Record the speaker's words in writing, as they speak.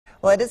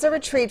Well, it is a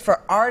retreat for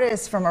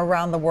artists from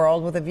around the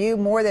world with a view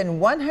more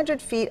than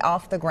 100 feet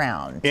off the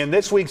ground. In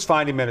this week's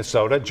Finding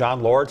Minnesota,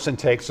 John Lauritsen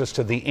takes us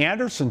to the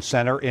Anderson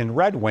Center in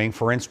Red Wing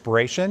for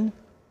inspiration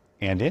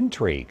and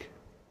intrigue.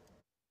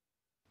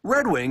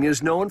 Red Wing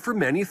is known for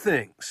many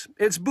things.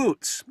 Its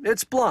boots,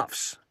 its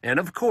bluffs, and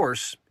of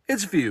course,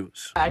 its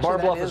views. Actually, Bar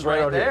Bluff is right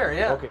out there,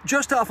 yeah. Okay.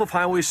 Just off of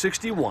Highway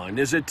 61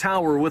 is a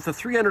tower with a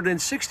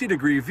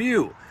 360-degree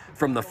view.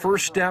 From the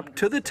first step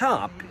to the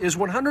top is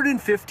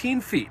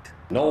 115 feet.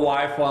 No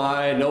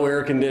Wi-Fi, no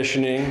air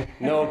conditioning,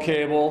 no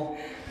cable,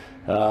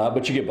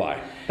 but you get by.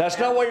 That's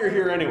not why you're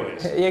here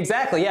anyways.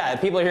 Exactly, yeah.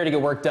 People are here to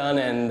get work done,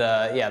 and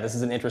yeah, this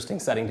is an interesting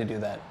setting to do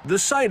that. The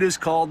site is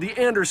called the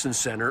Anderson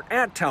Center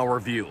at Tower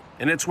View,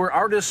 and it's where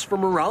artists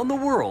from around the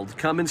world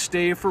come and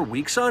stay for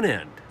weeks on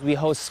end. We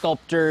host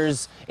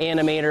sculptors,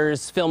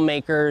 animators,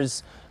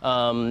 filmmakers,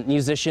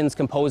 musicians,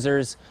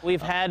 composers.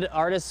 We've had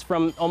artists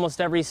from almost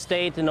every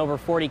state in over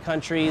 40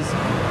 countries.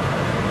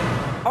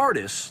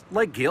 Artists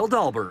like Gail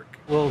Dahlberg.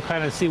 We'll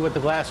kind of see what the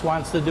glass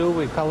wants to do.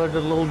 We colored it a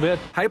little bit.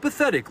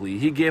 Hypothetically,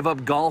 he gave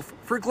up golf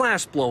for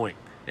glass blowing,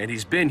 and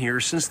he's been here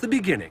since the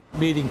beginning.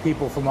 Meeting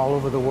people from all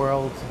over the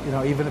world, you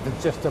know, even if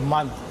it's just a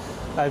month,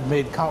 I've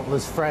made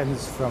countless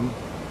friends from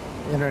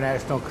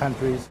international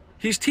countries.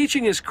 He's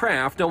teaching his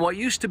craft on what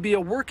used to be a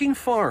working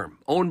farm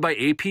owned by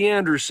A.P.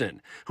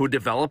 Anderson, who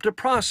developed a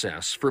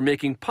process for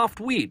making puffed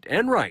wheat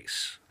and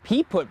rice.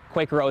 He put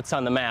Quaker Oats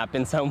on the map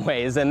in some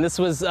ways, and this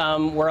was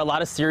where a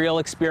lot of cereal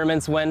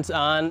experiments went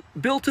on.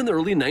 Built in the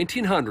early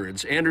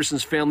 1900s,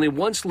 Anderson's family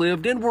once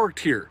lived and worked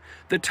here.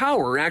 The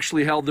tower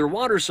actually held their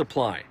water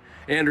supply.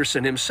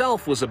 Anderson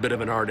himself was a bit of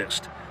an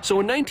artist.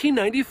 So in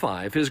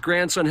 1995, his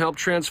grandson helped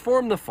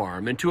transform the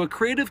farm into a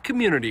creative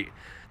community.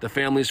 The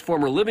family's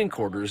former living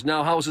quarters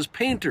now houses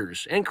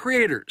painters and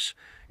creators.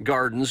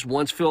 Gardens,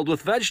 once filled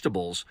with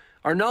vegetables,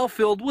 are now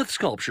filled with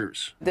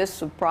sculptures. This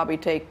would probably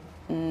take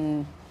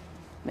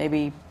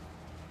maybe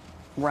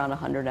around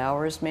 100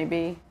 hours,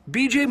 maybe.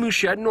 B.J.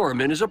 Mouchette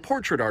Norman is a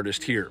portrait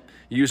artist here,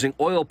 using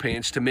oil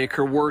paints to make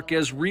her work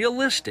as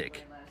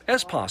realistic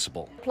as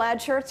possible.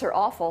 Plaid shirts are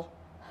awful.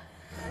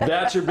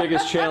 That's your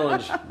biggest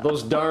challenge,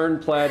 those darn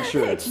plaid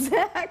shirts.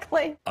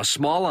 Exactly. A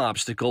small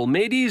obstacle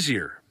made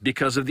easier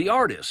because of the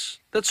artists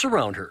that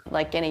surround her.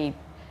 Like any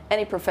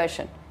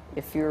profession,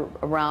 if you're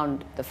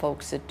around the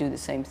folks that do the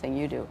same thing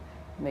you do,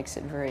 it makes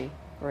it very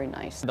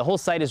nice. The whole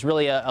site is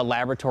really a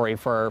laboratory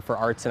for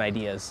arts and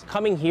ideas.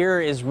 Coming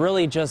here is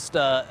really just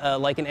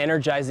like an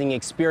energizing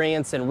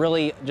experience and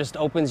really just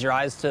opens your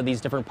eyes to these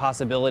different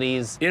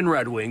possibilities. In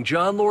Red Wing,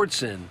 John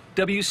Lauritsen,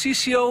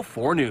 WCCO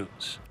 4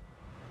 News.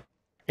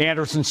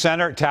 Anderson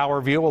Center at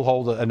Tower View will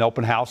hold an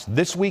open house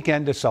this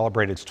weekend to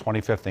celebrate its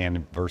 25th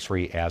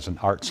anniversary as an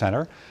art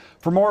center.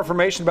 For more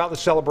information about the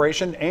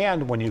celebration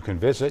and when you can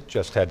visit,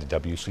 just head to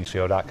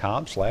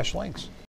WCCO.com/links.